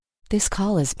This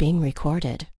call is being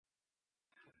recorded.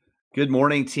 Good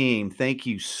morning, team. Thank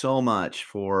you so much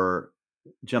for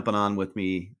jumping on with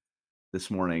me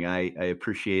this morning. I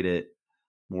appreciate it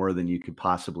more than you could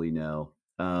possibly know.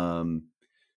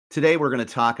 Today we're going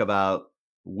to talk about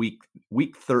week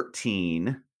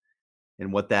 13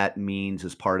 and what that means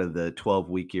as part of the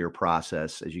 12-week year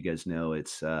process. As you guys know,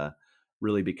 it's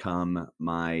really become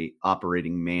my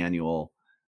operating manual.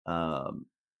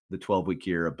 The 12-week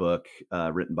year, a book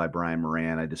written by Brian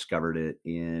Moran. I discovered it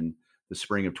in the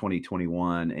spring of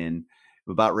 2021, and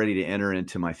I'm about ready to enter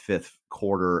into my fifth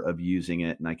quarter of using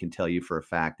it. And I can tell you for a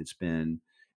fact it's been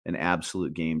an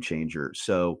absolute game changer.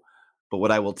 But what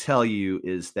I will tell you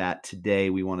is that today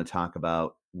we want to talk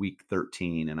about week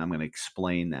 13, and I'm going to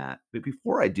explain that. But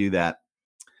before I do that,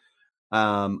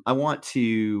 I want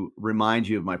to remind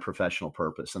you of my professional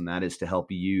purpose, and that is to help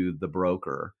you, the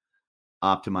broker,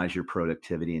 optimize your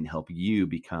productivity and help you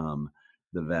become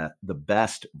the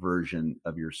best version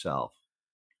of yourself.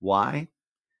 Why?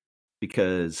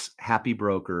 Because happy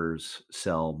brokers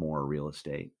sell more real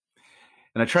estate.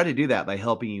 And I try to do that by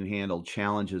helping you handle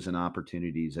challenges and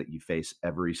opportunities that you face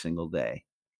every single day.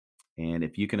 And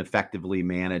if you can effectively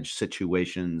manage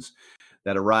situations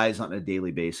that arise on a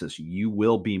daily basis, you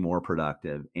will be more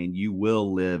productive and you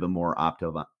will live a more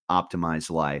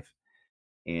optimized life.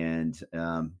 And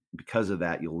because of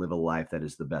that, you'll live a life that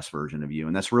is the best version of you.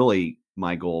 And that's really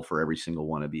my goal for every single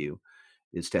one of you,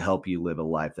 is to help you live a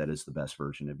life that is the best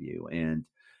version of you. And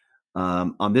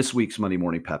on this week's Monday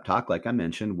Morning Pep Talk, like I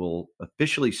mentioned, we'll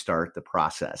officially start the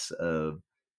process of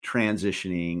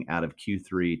transitioning out of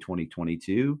Q3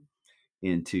 2022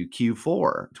 into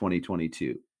Q4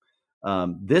 2022.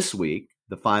 This week,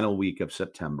 the final week of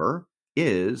September,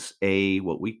 is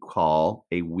what we call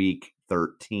a week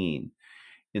 13.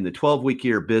 In the 12-week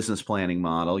year business planning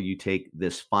model, you take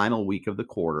this final week of the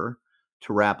quarter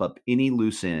to wrap up any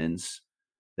loose ends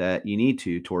that you need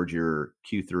to towards your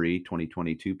Q3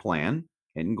 2022 plan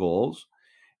and goals.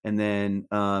 And then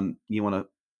you want to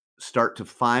start to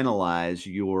finalize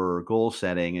your goal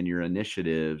setting and your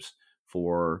initiatives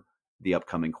for the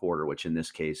upcoming quarter, which in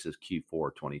this case is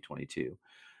Q4 2022.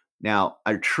 Now,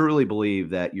 I truly believe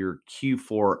that your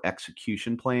Q4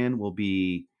 execution plan will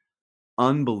be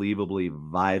unbelievably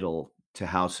vital to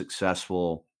how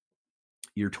successful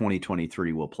your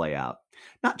 2023 will play out.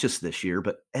 Not just this year,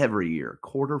 but every year.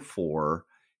 Quarter four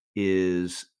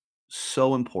is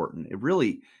so important. It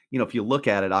really, if you look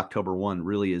at it, October 1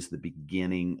 really is the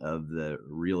beginning of the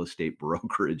real estate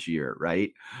brokerage year,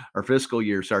 right? Our fiscal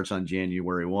year starts on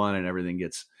January 1 and everything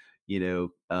gets, looked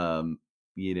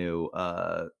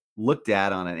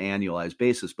at on an annualized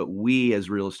basis. But we as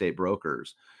real estate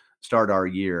brokers start our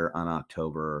year on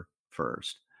October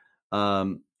 1st.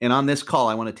 And on this call,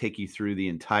 I want to take you through the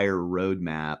entire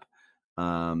roadmap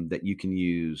that you can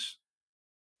use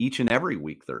each and every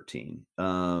week 13.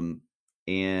 And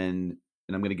I'm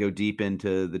going to go deep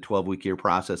into the 12-week year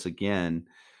process again.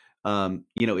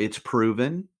 It's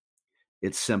proven,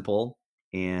 it's simple,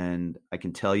 and I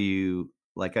can tell you,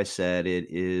 like I said,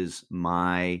 it is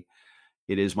my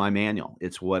manual.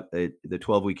 It's what the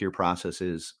 12-week year process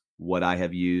is, what I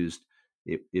have used.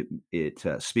 It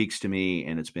speaks to me,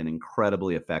 and it's been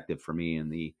incredibly effective for me in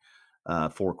the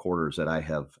 4 quarters that I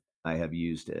have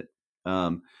used it.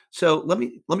 So let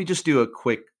me just do a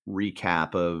quick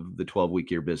recap of the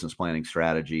 12-week year business planning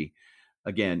strategy.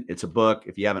 Again, it's a book.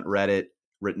 If you haven't read it,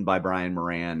 written by Brian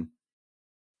Moran.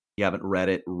 If you haven't read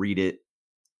it, read it.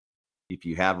 If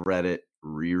you have read it,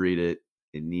 reread it.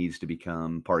 It needs to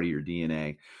become part of your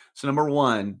DNA. So number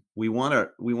one, we want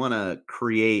to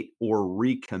create or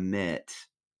recommit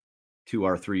to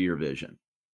our 3-year vision.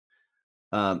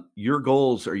 Your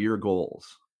goals are your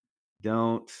goals.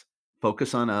 Don't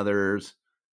focus on others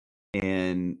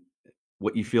and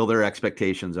what you feel their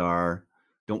expectations are.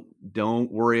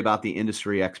 Don't worry about the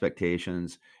industry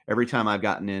expectations. Every time I've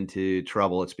gotten into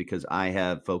trouble, it's because I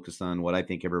have focused on what I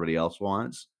think everybody else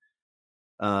wants.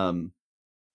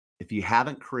 If you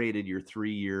haven't created your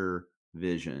 3-year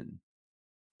vision,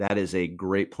 that is a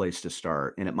great place to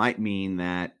start. And it might mean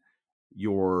that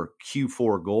your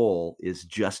Q4 goal is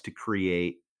just to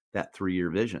create that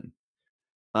 3-year vision.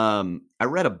 I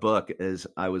read a book as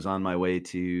I was on my way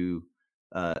to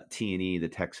T&E, the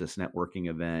Texas networking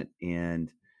event,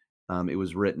 and it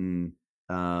was written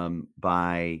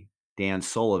by Dan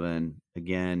Sullivan.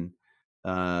 Again,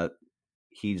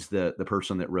 he's the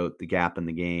person that wrote The Gap and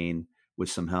the Gain with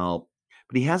some help.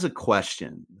 But he has a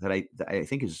question that I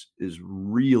think is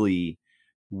really,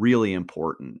 really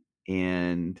important.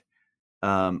 And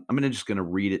I'm just going to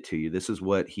read it to you. This is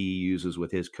what he uses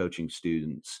with his coaching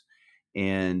students.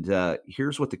 And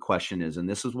here's what the question is, and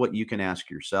this is what you can ask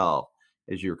yourself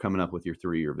as you're coming up with your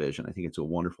 3-year vision. I think it's a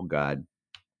wonderful guide.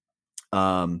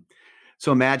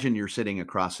 So imagine you're sitting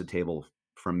across the table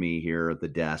from me here at the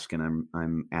desk, and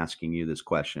I'm asking you this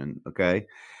question, okay?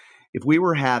 If we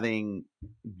were having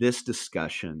this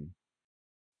discussion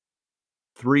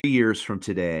 3 years from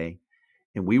today,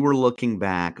 and we were looking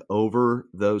back over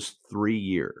those 3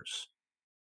 years,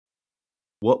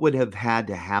 what would have had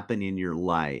to happen in your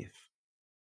life,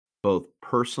 both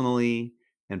personally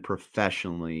and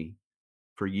professionally,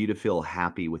 for you to feel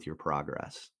happy with your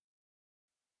progress?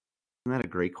 Isn't that a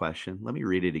great question? Let me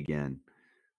read it again.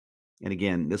 And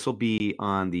again, this will be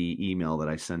on the email that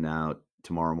I send out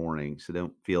tomorrow morning. So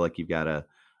don't feel like you've got to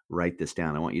write this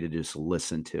down. I want you to just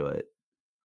listen to it.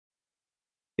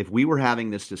 If we were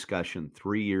having this discussion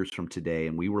 3 years from today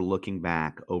and we were looking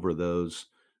back over those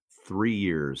 3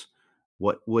 years,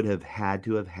 what would have had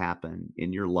to have happened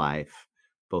in your life,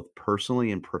 both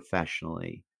personally and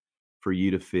professionally, for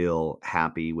you to feel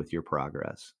happy with your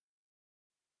progress?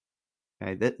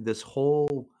 Okay, this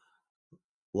whole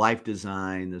life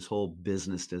design, this whole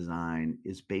business design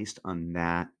is based on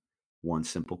that one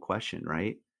simple question,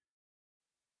 right?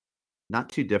 Not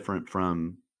too different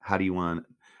from how do you want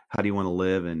to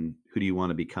live and who do you want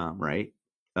to become, right?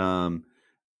 Um,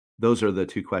 those are the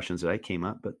two questions that I came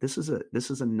up, but this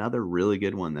is another really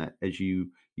good one that as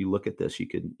you look at this, you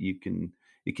can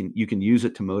use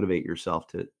it to motivate yourself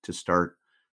to start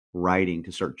writing,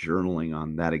 to start journaling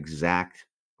on that exact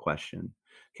question.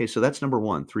 Okay, so that's number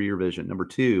one, 3-year vision. Number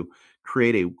two,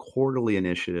 create a quarterly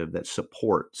initiative that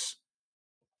supports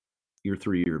your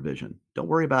 3-year vision. Don't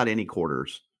worry about any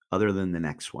quarters other than the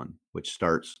next one, which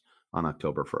starts on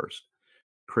October 1st.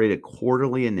 Create a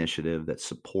quarterly initiative that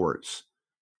supports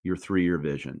your 3-year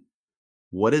vision.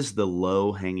 What is the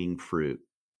low hanging fruit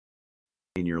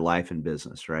in your life and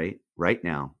business, right? Right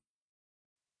now,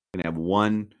 you can have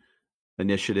one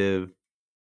initiative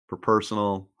for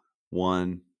personal,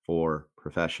 one for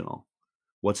professional.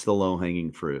 What's the low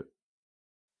hanging fruit?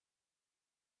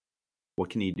 What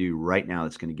can you do right now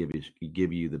that's going to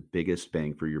give you the biggest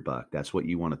bang for your buck? That's what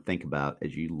you want to think about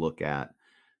as you look at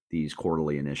these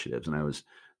quarterly initiatives. And I was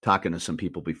talking to some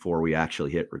people before we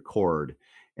actually hit record,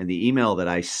 and the email that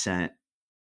I send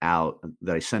out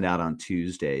on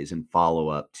Tuesdays and follow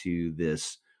up to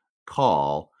this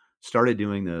call, started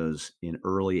doing those in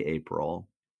early April.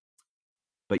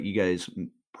 But you guys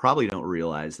probably don't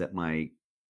realize that my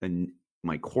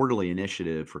quarterly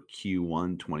initiative for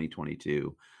Q1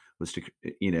 2022 was to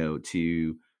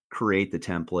create the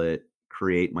template,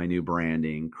 create my new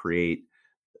branding, create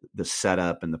the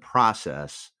setup and the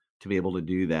process to be able to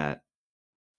do that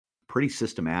pretty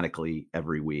systematically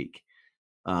every week.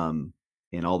 And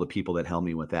all the people that help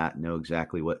me with that know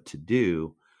exactly what to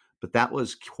do. But that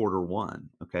was quarter one.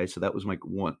 Okay. So that was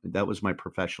my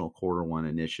professional quarter one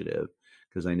initiative,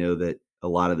 because I know that a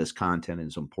lot of this content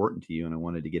is important to you and I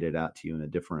wanted to get it out to you in a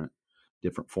different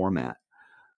format.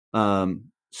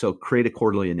 So create a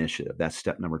quarterly initiative. That's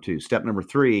step number two. Step number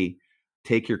three,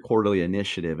 take your quarterly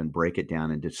initiative and break it down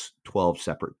into 12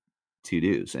 separate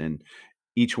to-dos. And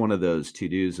each one of those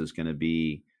to-dos is going to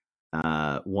be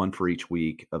one for each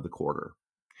week of the quarter.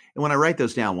 And when I write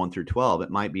those down 1 through 12, it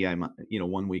might be,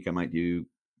 one week I might do,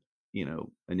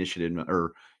 initiative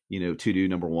or, to-do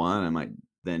number one. I might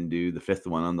then do the fifth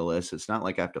one on the list. It's not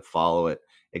like I have to follow it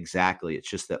exactly. It's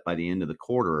just that by the end of the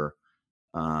quarter,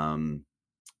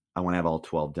 I want to have all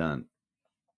 12 done.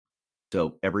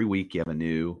 So every week you have a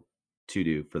new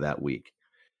to-do for that week.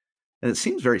 And it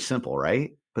seems very simple,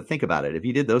 right? But think about it. If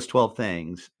you did those 12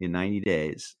 things in 90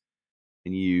 days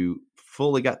and you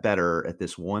fully got better at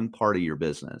this one part of your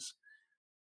business,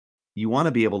 you want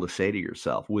to be able to say to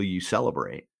yourself, will you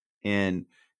celebrate? And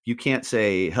if you can't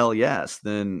say hell yes,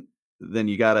 then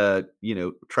you got to,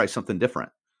 try something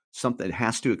different. Something that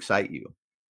has to excite you.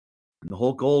 And the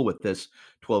whole goal with this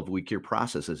 12-week year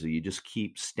process is that you just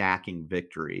keep stacking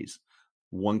victories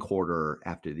one quarter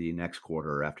after the next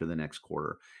quarter after the next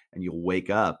quarter. And you'll wake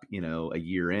up, a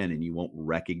year in and you won't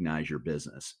recognize your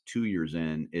business. 2 years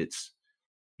in, it's,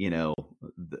 it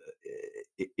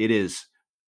is,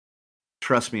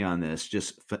 trust me on this,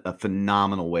 just a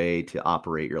phenomenal way to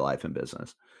operate your life and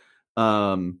business.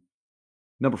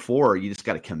 Number 4, you just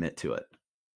got to commit to it.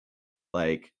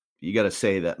 Like, you got to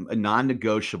say that a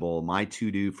non-negotiable, my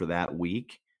to-do for that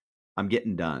week, I'm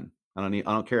getting done. I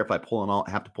don't care if I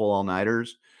have to pull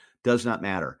all-nighters. Does not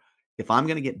matter. If I'm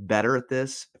going to get better at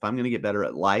this, if I'm going to get better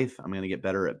at life, I'm going to get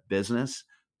better at business,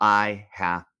 I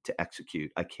have to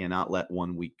execute. I cannot let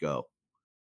 1 week go.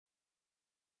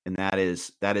 And that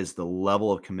is the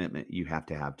level of commitment you have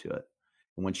to it.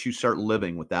 And once you start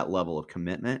living with that level of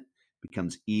commitment, it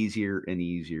becomes easier and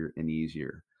easier and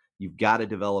easier. You've got to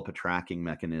develop a tracking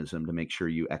mechanism to make sure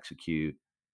you execute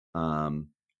um,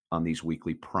 on these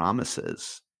weekly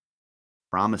promises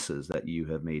that you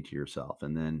have made to yourself.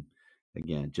 And then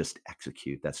again, just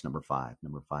execute. That's number five.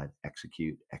 Number five,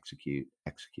 execute, execute,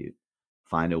 execute.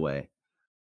 Find a way.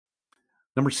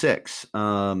 Number six,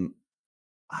 I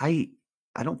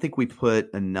don't think we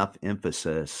put enough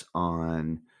emphasis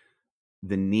on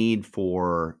the need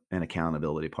for an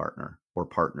accountability partner or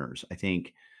partners. I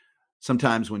think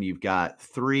sometimes when you've got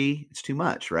three, it's too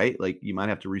much, right? Like you might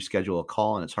have to reschedule a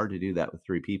call, and it's hard to do that with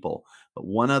three people. But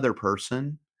one other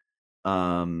person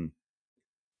um,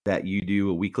 that you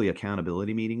do a weekly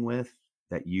accountability meeting with,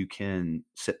 that you can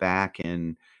sit back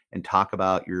and talk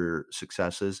about your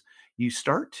successes, you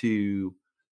start to,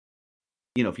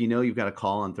 if you know you've got a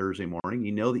call on Thursday morning,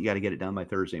 you know that you got to get it done by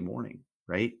Thursday morning,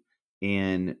 right?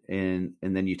 And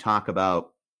then you talk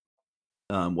about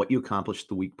what you accomplished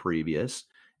the week previous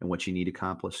and what you need to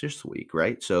accomplish this week,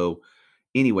 right? So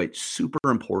anyway, it's super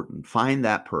important. Find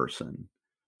that person,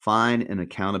 find an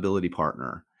accountability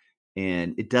partner,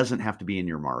 and it doesn't have to be in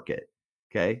your market.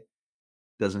 Okay.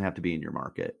 Doesn't have to be in your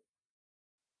market.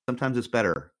 Sometimes it's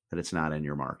better that it's not in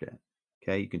your market.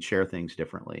 Okay. You can share things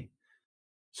differently.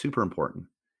 Super important.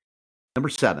 Number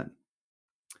 7,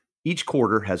 each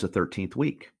quarter has a 13th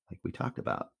week, like we talked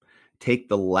about. Take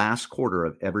the last quarter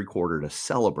of every quarter to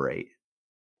celebrate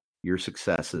your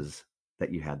successes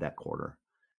that you had that quarter.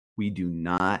 We do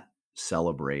not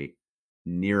celebrate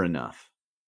near enough.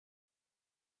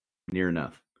 Near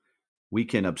enough. We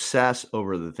can obsess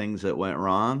over the things that went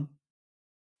wrong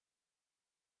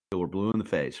till we're blue in the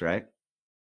face, right?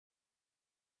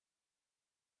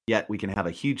 Yet we can have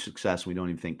a huge success. We don't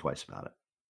even think twice about it.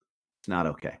 It's not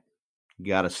okay. You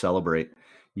got to celebrate.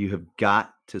 You have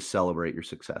got to celebrate your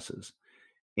successes.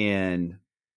 And,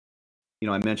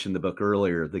 I mentioned the book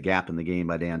earlier, The Gap in the Game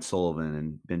by Dan Sullivan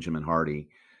and Benjamin Hardy.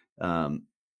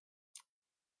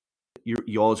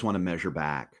 You always want to measure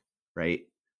back, right?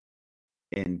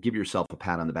 And give yourself a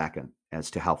pat on the back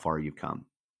as to how far you've come.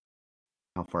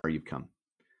 How far you've come.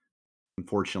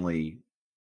 Unfortunately,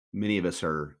 many of us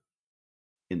are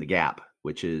in the gap,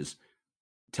 which is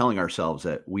telling ourselves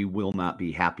that we will not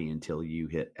be happy until you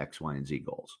hit X, Y, and Z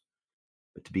goals.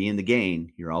 But to be in the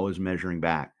gain, you're always measuring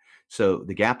back. So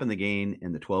the gap in the gain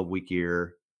and the 12-week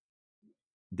year,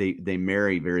 they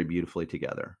marry very beautifully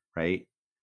together, right?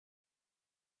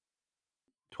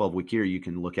 12-week year, you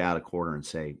can look out a quarter and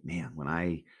say, man, when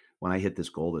I hit this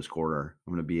goal this quarter,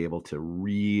 I'm going to be able to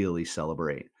really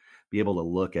celebrate, be able to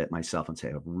look at myself and say,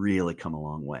 I've really come a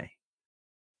long way.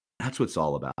 That's what it's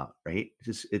all about, right?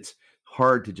 It's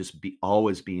hard to just be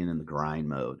always being in the grind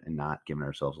mode and not giving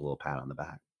ourselves a little pat on the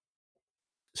back.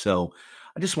 So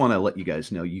I just want to let you guys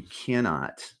know you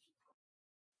cannot,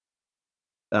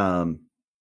 you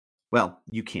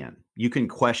can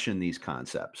question these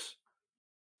concepts.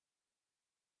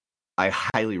 I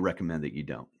highly recommend that you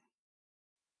don't.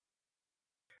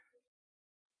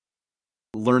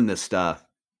 Learn this stuff,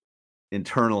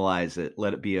 internalize it,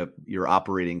 let it be your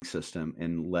operating system,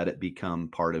 and let it become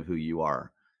part of who you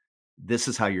are. This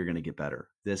is how you're going to get better.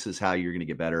 This is how you're going to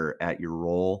get better at your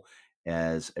role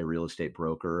as a real estate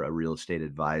broker, a real estate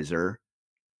advisor.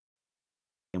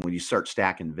 And when you start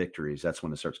stacking victories, that's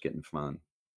when it starts getting fun.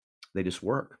 They just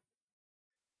work.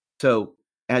 So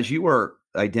as you are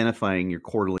identifying your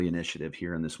quarterly initiative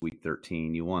here in this week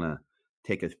 13, you want to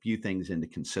take a few things into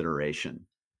consideration.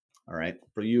 All right.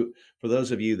 For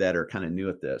those of you that are kind of new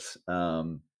at this, I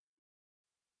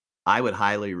would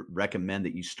highly recommend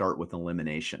that you start with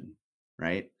elimination,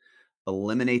 right?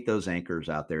 Eliminate those anchors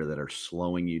out there that are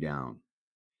slowing you down.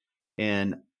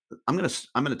 And I'm going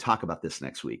to talk about this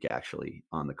next week, actually,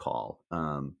 on the call.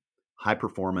 High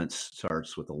performance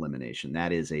starts with elimination.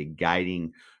 That is a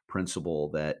guiding principle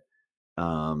that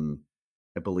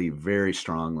I believe very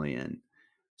strongly in.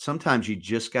 Sometimes you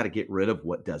just got to get rid of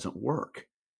what doesn't work.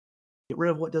 Get rid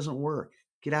of what doesn't work.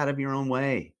 Get out of your own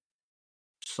way.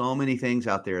 So many things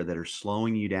out there that are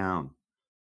slowing you down,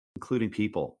 including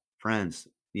people, friends,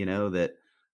 that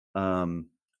don't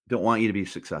want you to be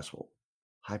successful.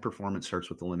 High performance starts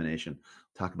with elimination.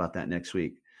 Talk about that next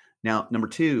week. Now, number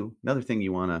 2, another thing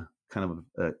you want to kind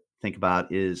of think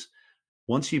about is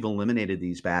once you've eliminated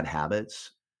these bad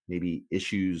habits, maybe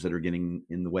issues that are getting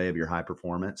in the way of your high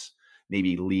performance,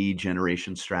 maybe lead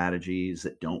generation strategies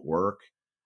that don't work,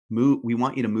 we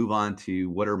want you to move on to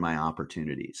what are my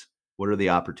opportunities? What are the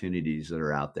opportunities that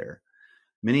are out there?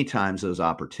 Many times those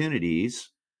opportunities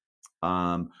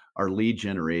are lead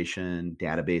generation,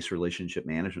 database relationship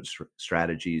management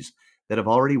strategies that have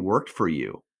already worked for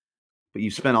you. but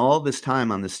you spend all this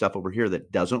time on this stuff over here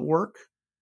that doesn't work,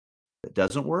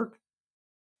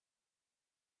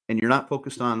 and you're not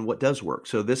focused on what does work.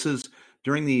 So this is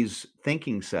during these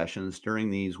thinking sessions, during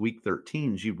these week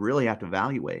 13s, you really have to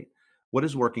evaluate what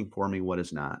is working for me, what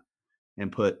is not,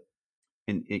 and kind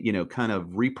of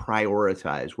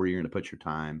reprioritize where you're going to put your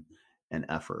time and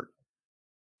effort.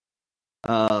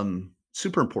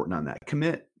 Super important on that.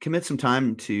 Commit some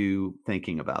time to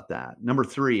thinking about that. Number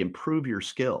 3, improve your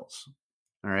skills.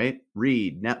 All right.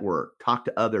 Read, network, talk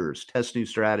to others, test new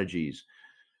strategies.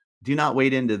 Do not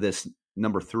wait into this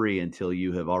number 3 until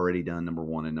you have already done number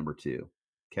 1 and number 2.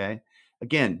 Okay.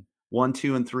 Again, 1,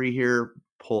 2, and 3 here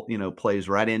plays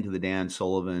right into the Dan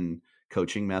Sullivan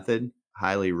coaching method.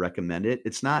 Highly recommend it.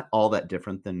 It's not all that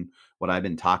different than what I've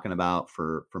been talking about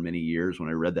for many years. When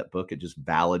I read that book, it just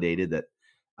validated that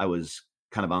I was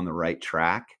kind of on the right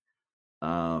track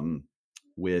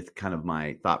with kind of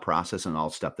my thought process and all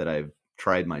stuff that I've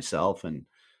tried myself, and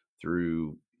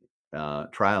through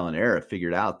trial and error,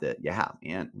 figured out that, yeah,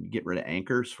 man, when you get rid of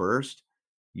anchors first,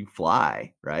 you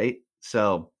fly, right?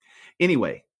 So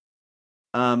anyway,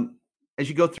 as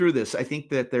you go through this, I think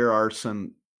that there are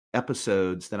some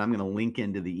episodes that I'm going to link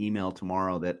into the email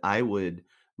tomorrow that I would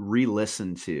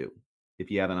re-listen to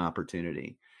if you have an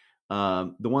opportunity.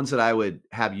 The ones that I would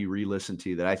have you re-listen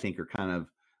to that I think are kind of,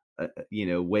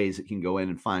 ways that you can go in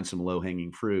and find some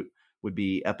low-hanging fruit would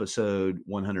be episode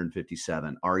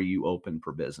 157, Are You Open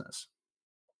for Business?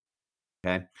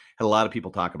 Okay. Had a lot of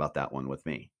people talk about that one with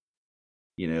me.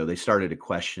 They started to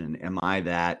question, am I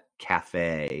that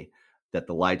cafe that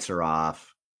the lights are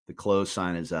off, the close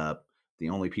sign is up, the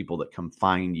only people that come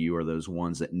find you are those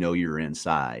ones that know you're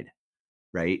inside,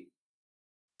 right?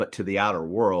 But to the outside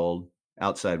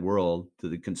world, to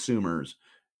the consumers,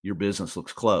 your business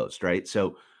looks closed, right?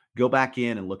 So go back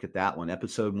in and look at that one,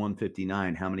 episode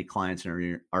 159. How many clients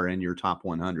are in your top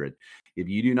 100? If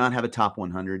you do not have a top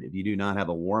 100, if you do not have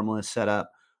a warm list set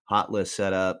up, hot list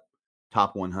set up,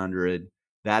 top 100,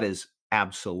 that is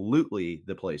absolutely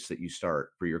the place that you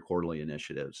start for your quarterly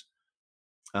initiatives.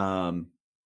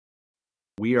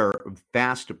 We are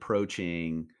fast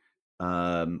approaching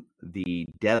the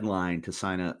deadline to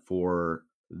sign up for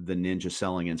the Ninja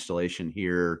Selling installation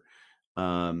here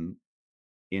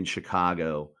in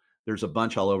Chicago. There's a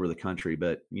bunch all over the country,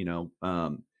 but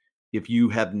if you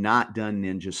have not done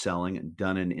Ninja Selling and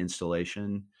done an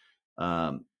installation,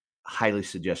 highly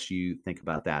suggest you think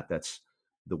about that. That's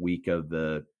the week of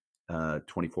the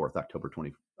 24th,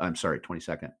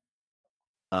 22nd.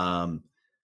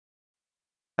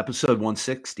 Episode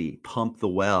 160, Pump the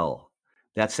Well.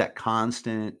 That's that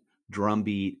constant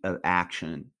drumbeat of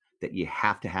action that you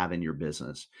have to have in your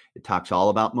business. It talks all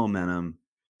about momentum,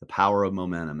 the power of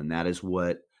momentum, and that is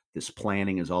what this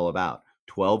planning is all about.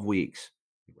 12 weeks,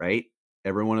 right?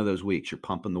 Every one of those weeks, you're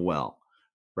pumping the well,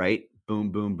 right?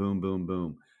 Boom, boom, boom, boom,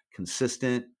 boom.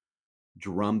 Consistent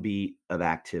drumbeat of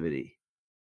activity.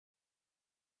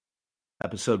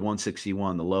 Episode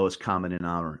 161, the lowest common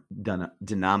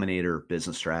denominator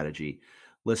business strategy.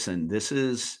 Listen, this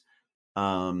is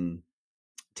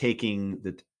taking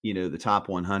the top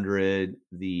 100,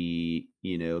 the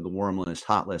warm list,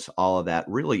 hot list, all of that,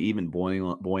 really even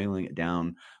boiling it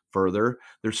down further.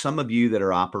 There's some of you that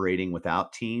are operating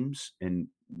without teams and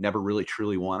never really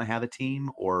truly want to have a team,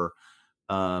 or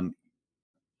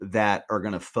that are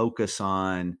going to focus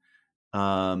on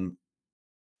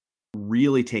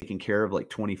really taking care of like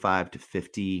 25 to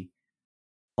 50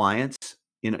 clients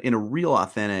in a real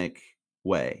authentic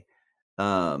way.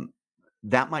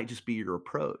 That might just be your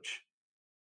approach.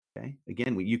 Okay.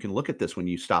 Again, you can look at this when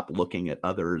you stop looking at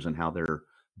others and how they're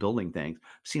building things. I've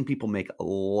seen people make a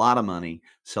lot of money,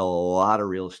 sell a lot of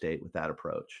real estate with that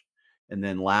approach. And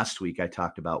then last week I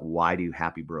talked about why do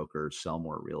happy brokers sell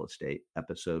more real estate,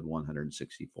 episode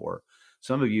 164.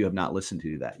 Some of you have not listened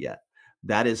to that yet.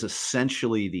 That is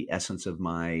essentially the essence of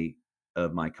my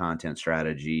content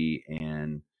strategy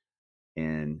and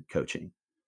coaching.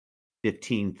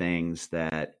 15 things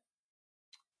that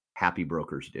happy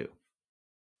brokers do,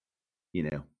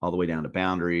 all the way down to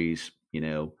boundaries,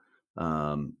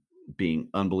 being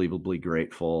unbelievably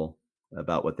grateful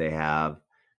about what they have.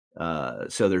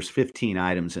 So there's 15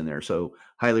 items in there. So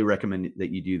highly recommend that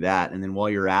you do that. And then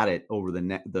while you're at it, over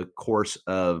the course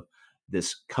of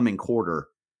this coming quarter,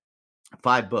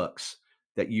 5 books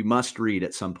that you must read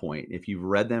at some point. If you've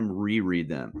read them, reread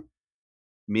them.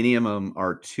 Many of them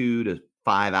are 2 to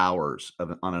 5 hours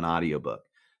on an audiobook.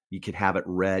 You could have it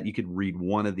read. You could read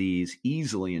one of these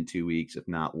easily in 2 weeks, if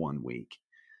not 1 week.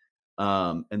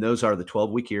 And those are The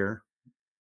 12-Week Year,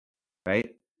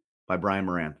 right? By Brian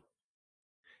Moran.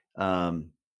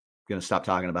 going to stop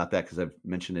talking about that because I've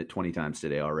mentioned it 20 times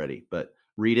today already. But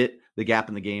read it, The Gap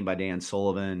in the Game by Dan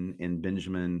Sullivan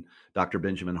and Dr.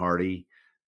 Benjamin Hardy.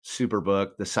 Super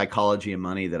book. The Psychology of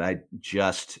Money that I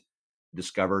just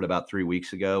discovered about 3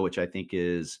 weeks ago, which I think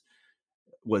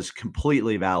was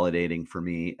completely validating for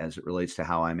me as it relates to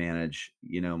how I manage,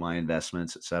 my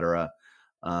investments, et cetera,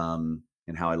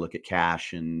 and how I look at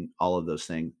cash and all of those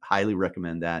things. Highly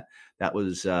recommend that. That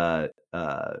was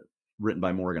written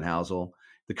by Morgan Housel.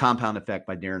 The Compound Effect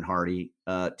by Darren Hardy,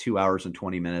 2 hours and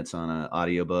 20 minutes on an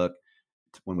audiobook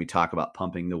when we talk about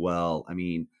pumping the well. I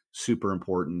mean, super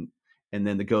important. And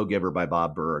then The Go-Giver by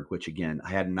Bob Burg, which again, I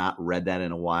had not read that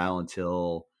in a while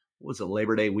until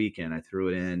Labor Day weekend. I threw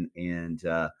it in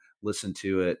and listened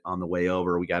to it on the way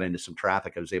over. We got into some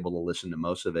traffic. I was able to listen to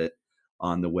most of it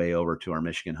on the way over to our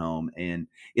Michigan home. And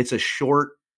it's a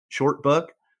short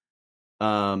book,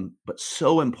 but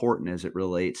so important as it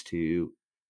relates to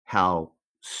how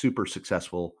super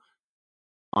successful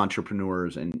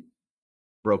entrepreneurs and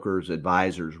brokers,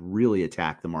 advisors really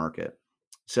attack the market.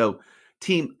 So,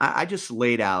 team, I just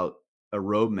laid out a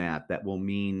roadmap that will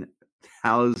mean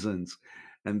thousands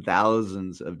and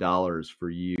thousands of dollars for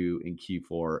you in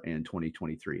Q4 and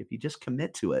 2023. If you just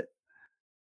commit to it,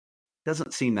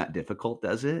 doesn't seem that difficult,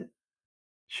 does it?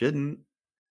 Shouldn't.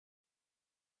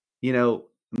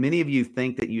 Many of you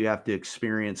think that you have to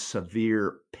experience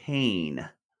severe pain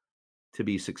to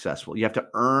be successful. You have to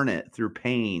earn it through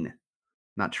pain.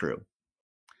 Not true.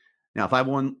 Now, if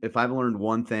I've learned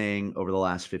one thing over the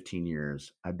last 15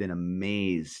 years, I've been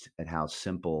amazed at how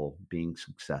simple being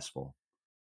successful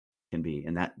can be.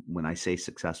 And that when I say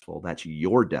successful, that's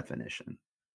your definition.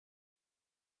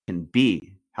 Can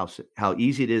be how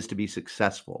easy it is to be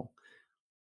successful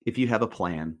if you have a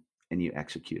plan and you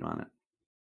execute on it.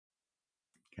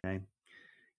 Okay.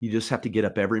 You just have to get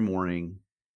up every morning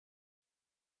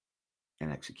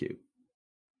and execute.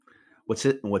 What's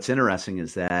interesting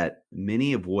is that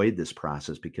many avoid this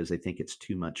process because they think it's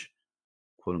too much,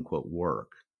 quote unquote,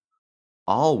 work,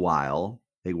 all while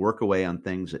they work away on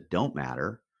things that don't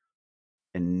matter.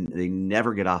 And they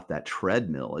never get off that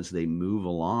treadmill as they move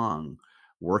along,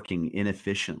 working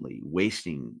inefficiently,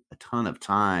 wasting a ton of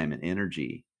time and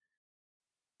energy.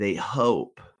 They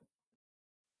hope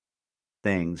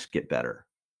things get better.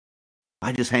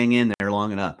 I just hang in there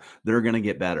long enough, they're going to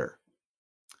get better.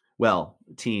 Well,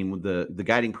 team, the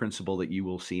guiding principle that you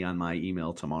will see on my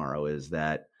email tomorrow is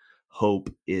that hope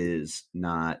is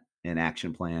not an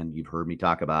action plan. You've heard me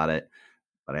talk about it,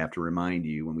 but I have to remind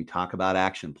you, when we talk about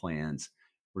action plans,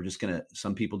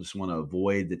 some people just want to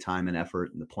avoid the time and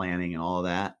effort and the planning and all of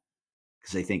that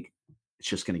because they think it's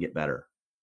just going to get better.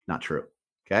 Not true.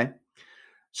 Okay.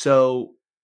 So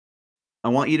I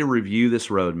want you to review this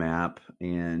roadmap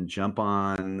and jump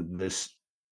on this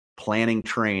planning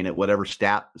train at whatever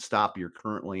stop you're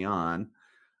currently on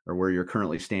or where you're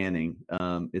currently standing.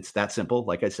 It's that simple.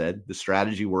 Like I said, the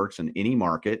strategy works in any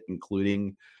market,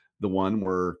 including the one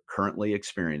we're currently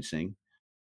experiencing.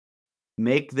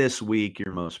 Make this week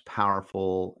your most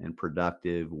powerful and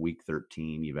productive week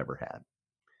 13 you've ever had.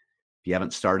 If you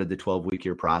haven't started the 12-week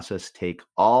year process, take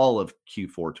all of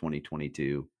Q4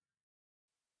 2022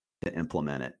 to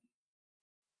implement it.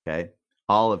 Okay?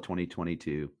 All of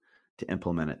 2022 to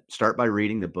implement it. Start by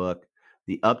reading the book.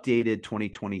 The updated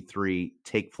 2023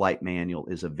 Take Flight Manual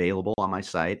is available on my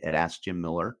site at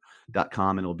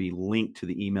askjimmiller.com, and it'll be linked to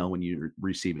the email when you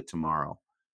receive it tomorrow.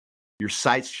 Your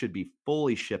sights should be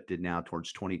fully shifted now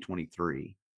towards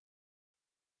 2023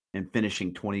 and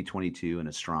finishing 2022 in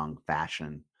a strong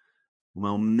fashion.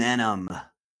 Momentum,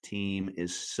 team,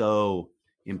 is so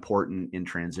important in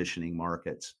transitioning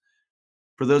markets.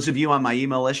 For those of you on my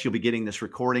email list, you'll be getting this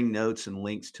recording, notes, and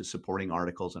links to supporting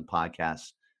articles and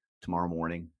podcasts tomorrow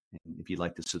morning. And if you'd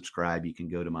like to subscribe, you can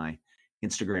go to my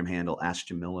Instagram handle, Ask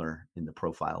Jim Miller, in the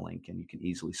profile link, and you can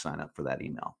easily sign up for that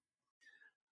email.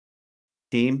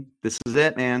 Team, this is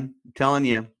it, man. I'm telling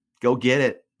you, go get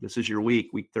it. This is your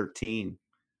week 13.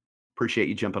 Appreciate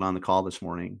you jumping on the call this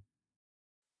morning.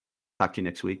 Talk to you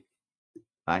next week.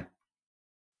 Bye.